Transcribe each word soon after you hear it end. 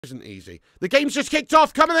Isn't easy. The game's just kicked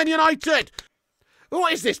off. Come on then, United.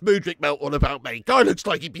 What is this Mudryk melt all about, mate? Guy looks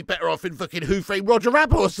like he'd be better off in fucking Who Framed Roger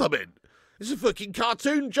Rabbit or something. It's a fucking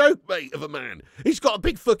cartoon joke, mate, of a man. He's got a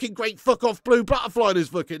big fucking great fuck-off blue butterfly in his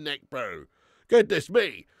fucking neck, bro. Goodness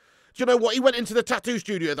me. Do you know what? He went into the tattoo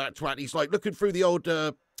studio, that twat. He's like looking through the old,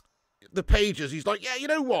 the pages. He's like, yeah, you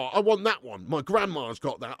know what? I want that one. My grandma's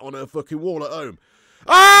got that on her fucking wall at home.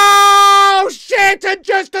 Oh, shit! And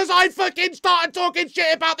just as I fucking started talking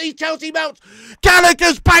shit about these Chelsea melts,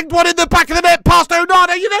 Gallagher's banged one in the back of the net past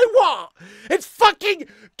Onana. You know what? It's fucking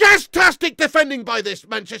gas-tastic defending by this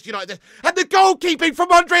Manchester United. And the goalkeeping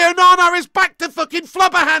from Andre Onana is back to fucking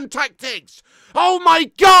flubberhand tactics. Oh my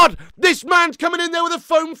God! This man's coming in there with a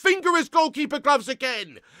foam finger as goalkeeper gloves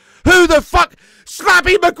again. Who the fuck?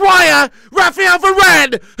 Slabby Maguire, Raphael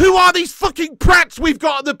Varane. Who are these fucking prats we've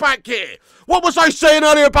got at the back here? What was I saying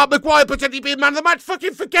earlier about Maguire potentially being man of the match?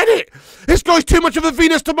 Fucking forget it. This guy's too much of a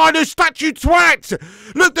Venus de Milo statue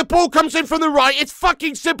twat. Look, the ball comes in from the right. It's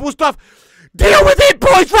fucking simple stuff. Deal with it,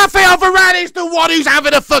 boys. Raphael Varane is the one who's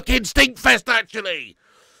having a fucking stinkfest, actually.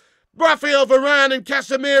 Raphael Varane and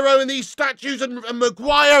Casemiro and these statues and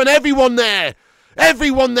Maguire and everyone there.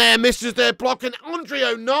 Everyone there misses their block, and Andre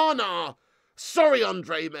Onana. Sorry,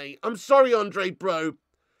 Andre, mate. I'm sorry, Andre, bro.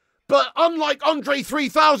 But unlike Andre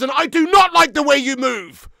 3000, I do not like the way you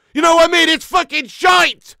move. You know what I mean? It's fucking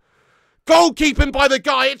shite. Goalkeeping by the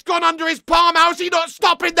guy. It's gone under his palm. How's he not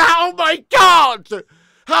stopping that? Oh, my God.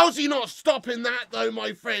 How's he not stopping that, though,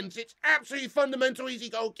 my friends? It's absolutely fundamental easy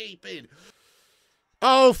goalkeeping.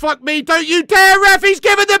 Oh, fuck me, don't you dare, ref! He's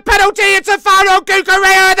given the penalty! It's a foul on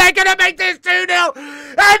Cucurella! They're gonna make this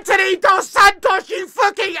 2-0! Anthony Dos Santos, you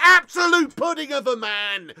fucking absolute pudding of a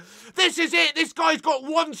man! This is it! This guy's got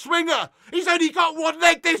one swinger! He's only got one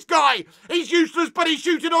leg, this guy! He's useless, but he's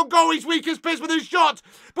shooting on goal! He's weak as piss with his shots!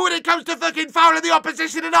 But when it comes to fucking fouling the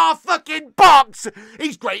opposition in our fucking box,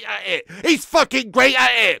 he's great at it! He's fucking great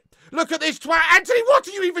at it! Look at this twat. Anthony, what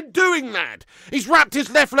are you even doing, lad? He's wrapped his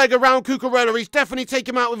left leg around Cucurella. He's definitely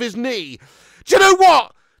taken him out with his knee. Do you know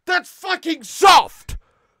what? That's fucking soft.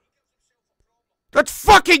 That's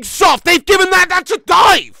fucking soft. They've given that. That's a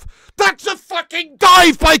dive. That's a fucking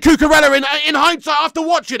dive by Cucurella in hindsight after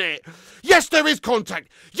watching it. Yes, there is contact.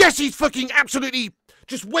 Yes, he's fucking absolutely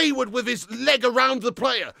just wayward with his leg around the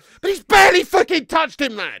player. But he's barely fucking touched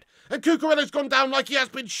him, lad. And Cucurella's gone down like he has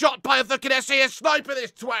been shot by a fucking SAS sniper,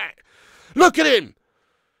 this twat. Look at him.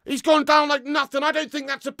 He's gone down like nothing. I don't think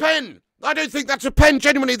that's a pen. I don't think that's a pen,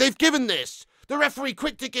 genuinely. They've given this. The referee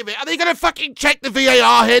quick to give it. Are they going to fucking check the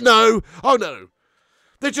VAR here? No. Oh, no.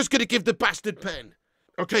 They're just going to give the bastard pen.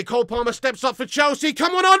 Okay, Cole Palmer steps up for Chelsea.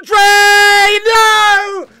 Come on, Andre!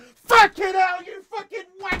 No! Fucking hell, you fucking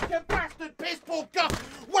wanker bastard pissball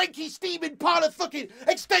guff, wanky steaming pile of fucking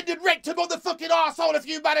extended rectum on the fucking arsehole of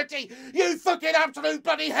humanity, you fucking absolute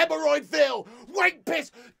bloody hemorrhoidville, wank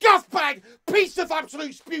piss, guff bag, piece of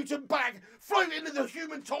absolute sputum bag, floating in the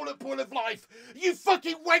human toilet pool of life, you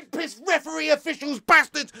fucking wank piss referee officials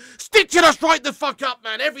bastards, stitching us right the fuck up,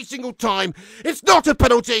 man, every single time. It's not a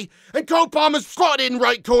penalty, and Cole Palmer's slotted in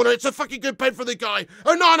right corner. It's a fucking good pen for the guy.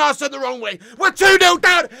 Onana sent the wrong way. We're 2-0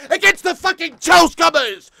 down against the fucking Chelsea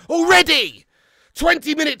already.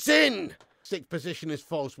 20 minutes in. Sixth position is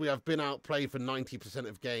false. We have been outplayed for 90%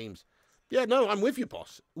 of games. Yeah, no, I'm with you,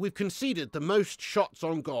 boss. We've conceded the most shots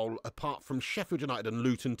on goal apart from Sheffield United and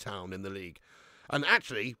Luton Town in the league. And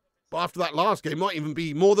actually, after that last game, might even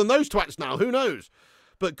be more than those twats now. Who knows?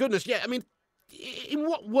 But goodness, yeah, I mean, in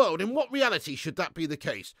what world, in what reality should that be the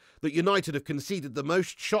case? That United have conceded the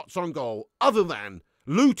most shots on goal other than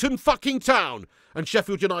Luton fucking Town and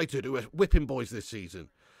Sheffield United, who are whipping boys this season.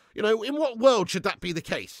 You know, in what world should that be the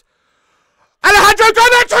case? Alejandro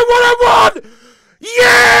Garnacho 1-on-1!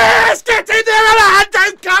 Yes! Get in there,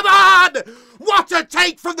 Alejandro! Come on! What a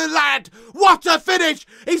take from the lad! What a finish!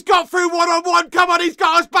 He's got through 1-on-1. Come on, he's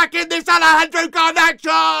got us back in this, Alejandro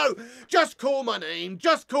Garnacho! Just call my name.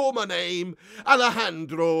 Just call my name.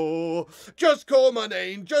 Alejandro. Just call my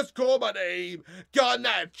name. Just call my name.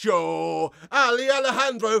 Garnacho.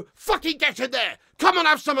 Alejandro. Fucking get in there. Come on,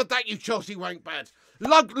 have some of that, you Chelsea wankbads.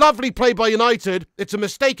 Lovely play by United. It's a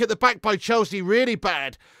mistake at the back by Chelsea. Really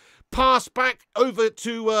bad. Pass back over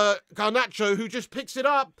to Garnacho, who just picks it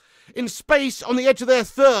up in space on the edge of their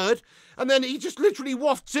third. And then he just literally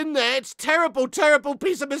wafts in there. It's terrible, terrible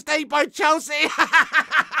piece of mistake by Chelsea.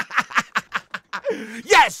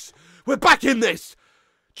 Yes! We're back in this.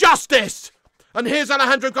 Justice! And here's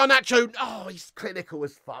Alejandro Garnacho. Oh, he's clinical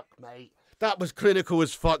as fuck, mate. That was clinical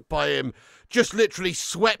as fuck by him. Just literally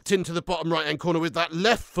swept into the bottom right-hand corner with that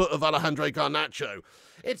left foot of Alejandro Garnacho.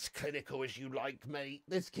 It's clinical as you like, mate.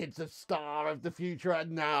 This kid's a star of the future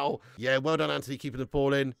and now. Yeah, well done, Anthony, keeping the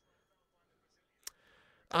ball in.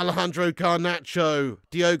 Alejandro Garnacho,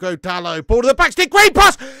 Diogo Dalot, ball to the back stick, great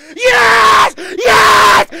pass! Yes!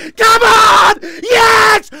 Yes! Come on!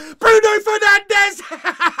 Yes! Bruno Fernandes!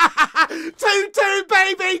 2-2,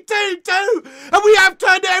 baby! 2-2! And we have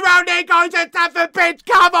turned it around here, guys, at Stamford Bridge.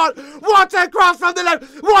 Come on! What a cross from the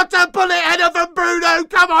left! What a bullet header from Bruno!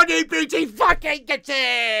 Come on, you beauty! Fucking get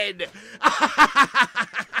in!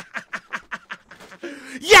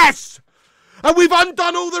 Yes! And we've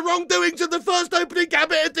undone all the wrongdoings of the first opening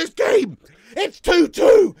gambit of this game. It's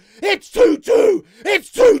 2-2. It's 2-2.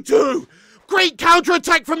 It's 2-2. Great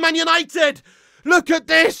counter-attack from Man United. Look at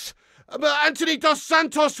this. Anthony Dos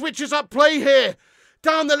Santos switches up play here.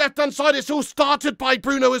 Down the left-hand side, it's all started by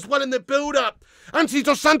Bruno as well in the build-up. Anthony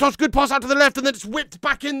Dos Santos, good pass out to the left, and then it's whipped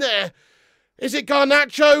back in there. Is it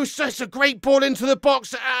Garnacho? So it's a great ball into the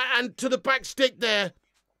box and to the back stick there.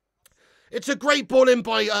 It's a great ball in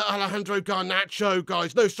by Alejandro Garnacho,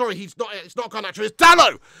 guys. No, sorry, it's not Garnacho, it's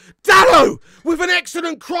Dalot! Dalot! With an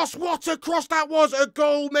excellent cross. What a cross that was. A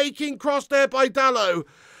goal-making cross there by Dalot.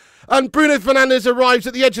 And Bruno Fernandes arrives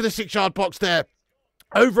at the edge of the 6-yard box there.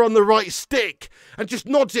 Over on the right stick. And just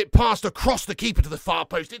nods it past across the keeper to the far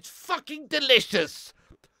post. It's fucking delicious.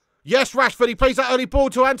 Yes, Rashford, he plays that early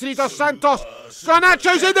ball to Anthony Dos Santos.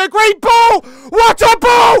 Garnacho's in there, great ball! What a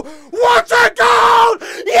ball! What a goal!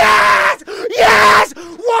 Yes! Yes!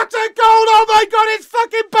 What a goal! Oh my God, it's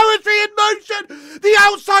fucking poetry in motion! The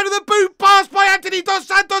outside of the boot pass by Anthony Dos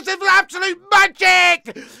Santos is absolute magic!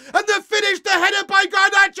 And the finish, the header by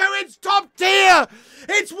Garnacho, it's top tier!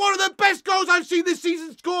 It's one of the best goals I've seen this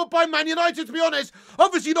season scored by Man United, to be honest.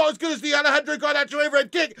 Obviously not as good as the Alejandro Garnacho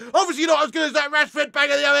overhead kick. Obviously not as good as that Rashford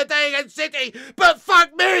banger the other day against City. But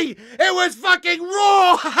fuck me, it was fucking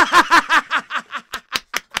raw.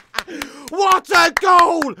 What a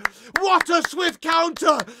goal! What a swift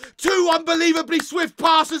counter! 2 unbelievably swift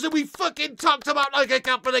passes and we fucking tucked them up like a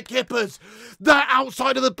couple of kippers. The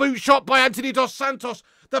outside of the boot shot by Anthony Dos Santos.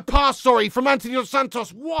 The pass, from Anthony Dos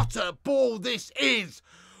Santos. What a ball this is!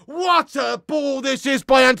 What a ball this is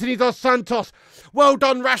by Anthony Dos Santos. Well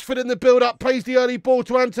done, Rashford in the build-up. Plays the early ball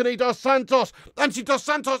to Anthony Dos Santos. Anthony Dos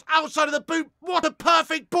Santos outside of the boot. What a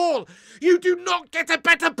perfect ball. You do not get a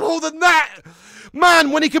better ball than that.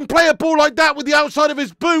 Man, when he can play a ball like that with the outside of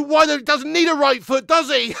his boot, why doesn't need a right foot, does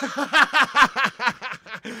he?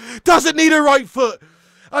 Doesn't need a right foot.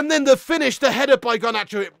 And then the finish, the header by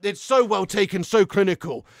Garnacho, it's so well taken, so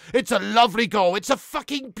clinical. It's a lovely goal. It's a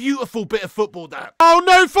fucking beautiful bit of football, that. Oh,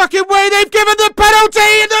 no fucking way. They've given the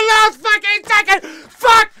penalty in the last fucking second.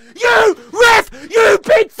 Fuck you, ref. You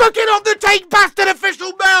big fucking on the take bastard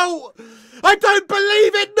official Mel. I don't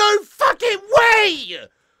believe it. No fucking way.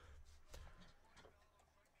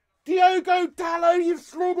 Diogo Dalot, you've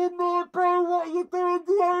slid in there, bro. What are you doing,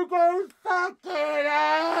 Diogo? Fucking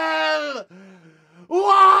hell.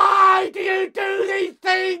 Why do you do these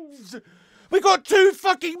things? We got 2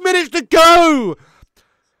 fucking minutes to go.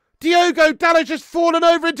 Diogo Dalot just fallen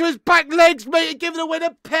over into his back legs, mate, and giving away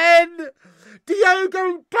the pen.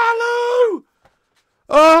 Diogo Dalot.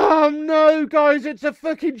 Oh, no, guys, it's a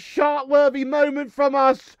fucking shark-worthy moment from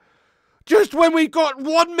us. Just when we got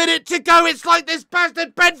 1 minute to go, it's like this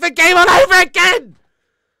bastard Brentford game all over again.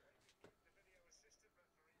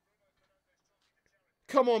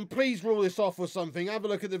 Come on, please rule this off or something. Have a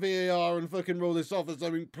look at the VAR and fucking rule this off or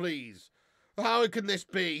something, please. How can this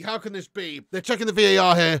be? How can this be? They're checking the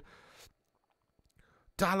VAR here.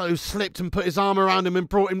 Dalot slipped and put his arm around him and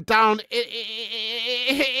brought him down.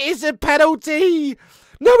 It's a penalty.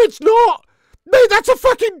 No, it's not. Mate, that's a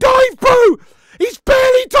fucking dive, bro. He's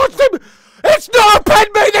barely touched him. It's not a pen,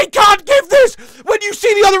 mate. They can't give this. When you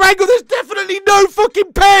see the other angle, there's definitely no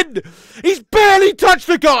fucking pen. He's barely touched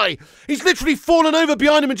the guy. He's literally fallen over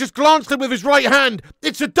behind him and just glanced him with his right hand.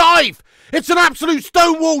 It's a dive. It's an absolute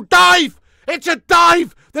stonewall dive. It's a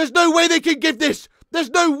dive. There's no way they can give this. There's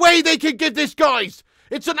no way they can give this, guys.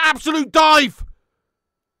 It's an absolute dive.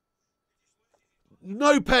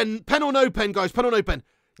 No pen. Pen or no pen, guys. Pen or no pen.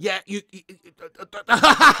 Yeah, look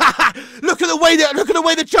at the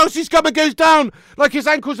way the Chelsea scummer goes down, like his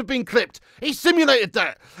ankles have been clipped. He simulated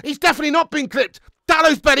that. He's definitely not been clipped.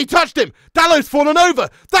 Dalot's barely touched him. Dalot's fallen over.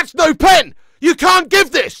 That's no pen. You can't give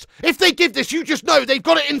this. If they give this, you just know they've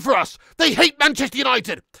got it in for us. They hate Manchester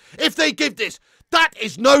United. If they give this, that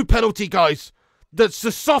is no penalty, guys. That's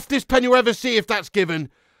the softest pen you'll ever see if that's given.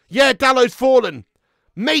 Yeah, Dalot's fallen.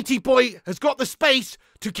 Matey boy has got the space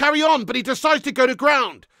to carry on, but he decides to go to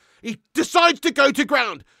ground. He decides to go to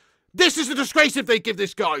ground. This is a disgrace if they give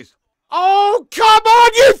this, guys. Oh, come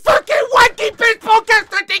on, you fucking wanky piss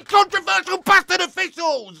podcasting controversial bastard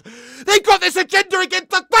officials! They got this agenda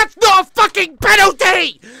against us. That's not a fucking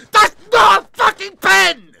penalty! That's not a fucking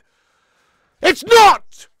pen! It's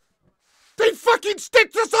not! They fucking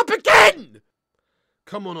stitched us up again!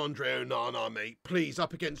 Come on, Andre Onana, mate. Please,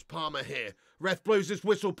 up against Palmer here. Ref blows his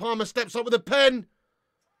whistle. Palmer steps up with a pen.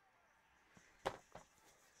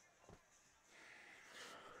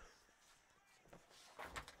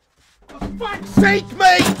 For fuck's sake,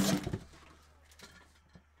 mate!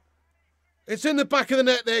 It's in the back of the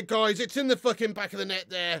net there, guys. It's in the fucking back of the net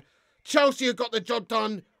there. Chelsea have got the job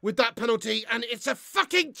done with that penalty, and it's a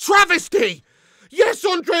fucking travesty! Yes,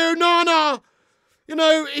 Andre Onana! You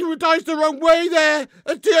know, he dives the wrong way there,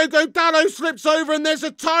 and Diogo Dalot slips over, and there's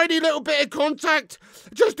a tiny little bit of contact.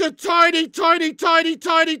 Just a tiny, tiny, tiny,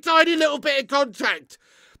 tiny, tiny little bit of contact.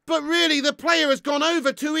 But really, the player has gone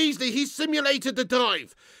over too easily. He's simulated the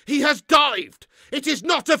dive. He has dived. It is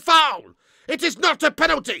not a foul. It is not a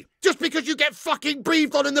penalty. Just because you get fucking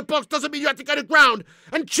breathed on in the box doesn't mean you have to go to ground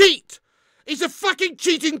and cheat. He's a fucking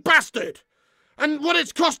cheating bastard. And what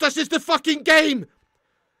it's cost us is the fucking game.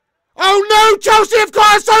 Oh no, Chelsea have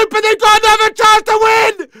got us open. They've got another chance to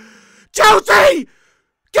win. Chelsea,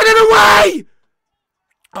 get it away.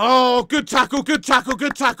 Oh, good tackle, good tackle,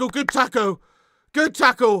 good tackle, good tackle. Good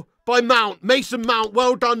tackle by Mount. Mason Mount.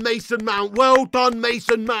 Well done, Mason Mount. Well done,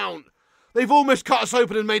 Mason Mount. They've almost cut us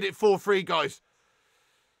open and made it 4-3, guys.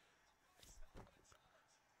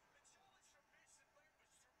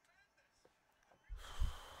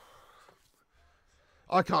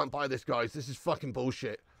 I can't buy this, guys. This is fucking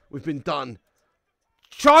bullshit. We've been done.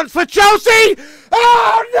 Chance for Chelsea!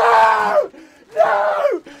 Oh, no!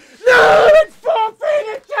 No! No! It's 4-3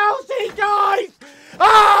 to Chelsea, guys!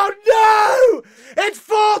 Oh, no! It's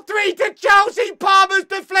 4-3 to Chelsea. Palmer's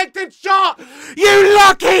deflected shot. You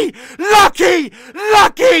lucky, lucky,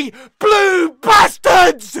 lucky blue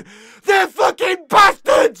bastards! They're fucking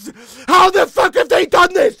bastards! How the fuck have they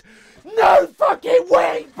done this? No fucking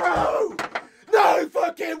way, bro! No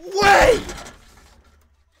fucking way!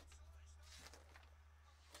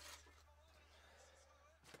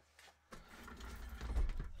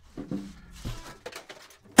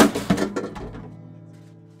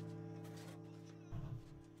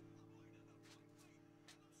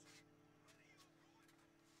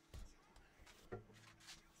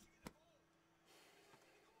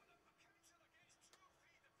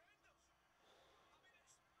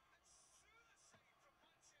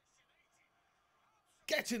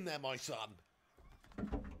 Get in there, my son.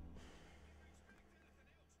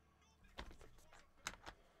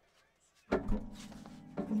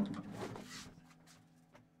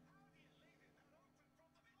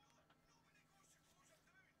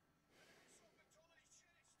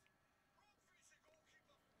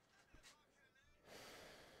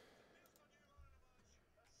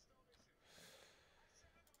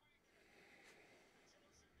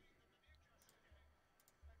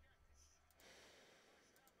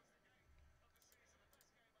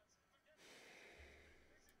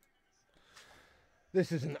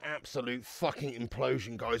 This is an absolute fucking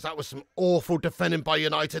implosion, guys. That was some awful defending by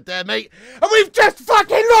United there, mate. And we've just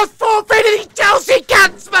fucking lost 4-3 to these Chelsea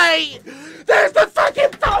cats, mate! There's the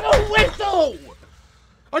fucking final whistle!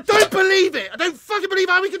 I don't believe it. I don't fucking believe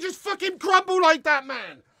how we can just fucking crumble like that,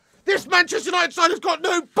 man. This Manchester United side has got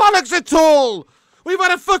no bollocks at all. We've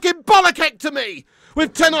had a fucking bollockectomy.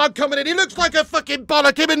 With Ten Hag coming in, he looks like a fucking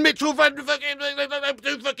bollock. Him and Mitchell Van fucking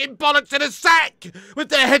two fucking bollocks in a sack with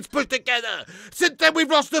their heads pushed together. Since then, we've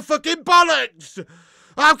lost the fucking bollocks.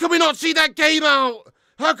 How can we not see that game out?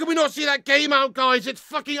 How can we not see that game out, guys? It's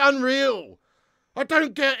fucking unreal. I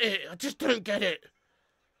don't get it. I just don't get it.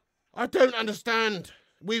 I don't understand.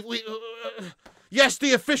 Yes,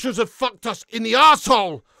 the officials have fucked us in the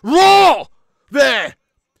arsehole. Raw! There.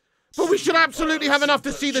 But we should absolutely have enough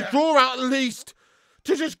to see the draw out at least.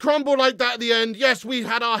 To just crumble like that at the end. Yes, we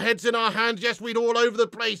had our heads in our hands. Yes, we'd all over the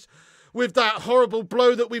place with that horrible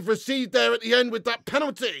blow that we've received there at the end with that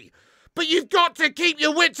penalty. But you've got to keep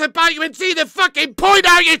your wits about you and see the fucking point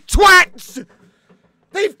out, you twats!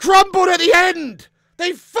 They've crumbled at the end.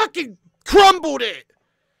 They've fucking crumbled it.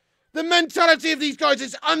 The mentality of these guys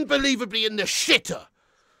is unbelievably in the shitter.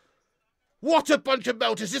 What a bunch of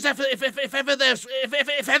melters! If ever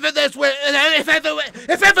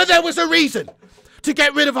there was a reason to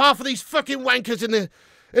get rid of half of these fucking wankers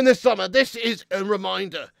in the summer, this is a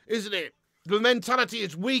reminder, isn't it? The mentality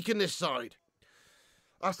is weak in this side.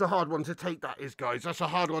 That's a hard one to take, that is, guys. That's a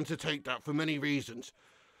hard one to take, that, for many reasons.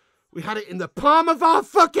 We had it in the palm of our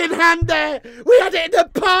fucking hand there. We had it in the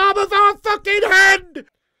palm of our fucking hand.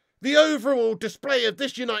 The overall display of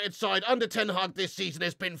this United side under Ten Hag this season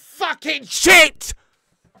has been fucking shit!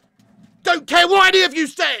 Don't care what any of you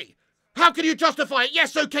say! How can you justify it?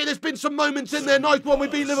 Yes, okay, there's been some moments in there. Nice one, we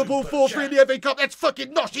beat Liverpool 4-3 in the FA Cup. Let's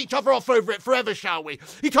fucking nosh each other off over it forever, shall we?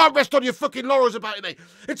 You can't rest on your fucking laurels about it, mate.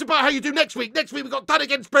 It's about how you do next week. Next week we got done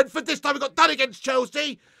against Brentford. This time we got done against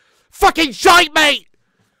Chelsea. Fucking shite, mate!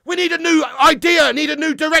 We need a new idea, need a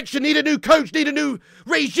new direction, need a new coach, need a new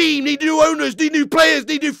regime, need new owners, need new players,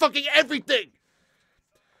 need new fucking everything.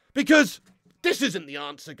 Because this isn't the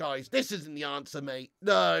answer, guys. This isn't the answer, mate.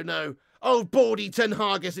 No. Old Baldy Ten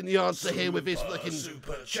Hag isn't the answer here with his fucking...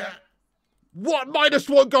 Super chat. What?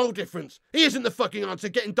 -1 goal difference. He isn't the fucking answer.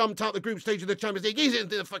 Getting dumped out the group stage of the Champions League. He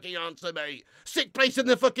isn't the fucking answer, mate. 6th place in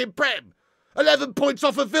the fucking Prem. 11 points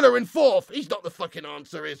off of Villa in 4th. He's not the fucking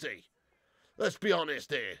answer, is he? Let's be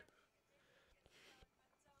honest here.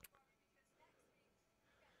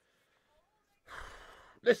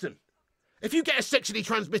 Listen. If you get a sexually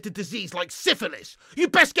transmitted disease like syphilis, you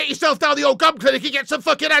best get yourself down the old gum clinic and get some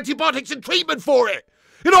fucking antibiotics and treatment for it.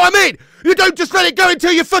 You know what I mean? You don't just let it go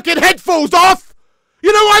until your fucking head falls off.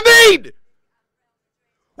 You know what I mean?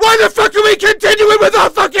 Why the fuck are we continuing with our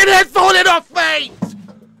fucking head falling off, mate?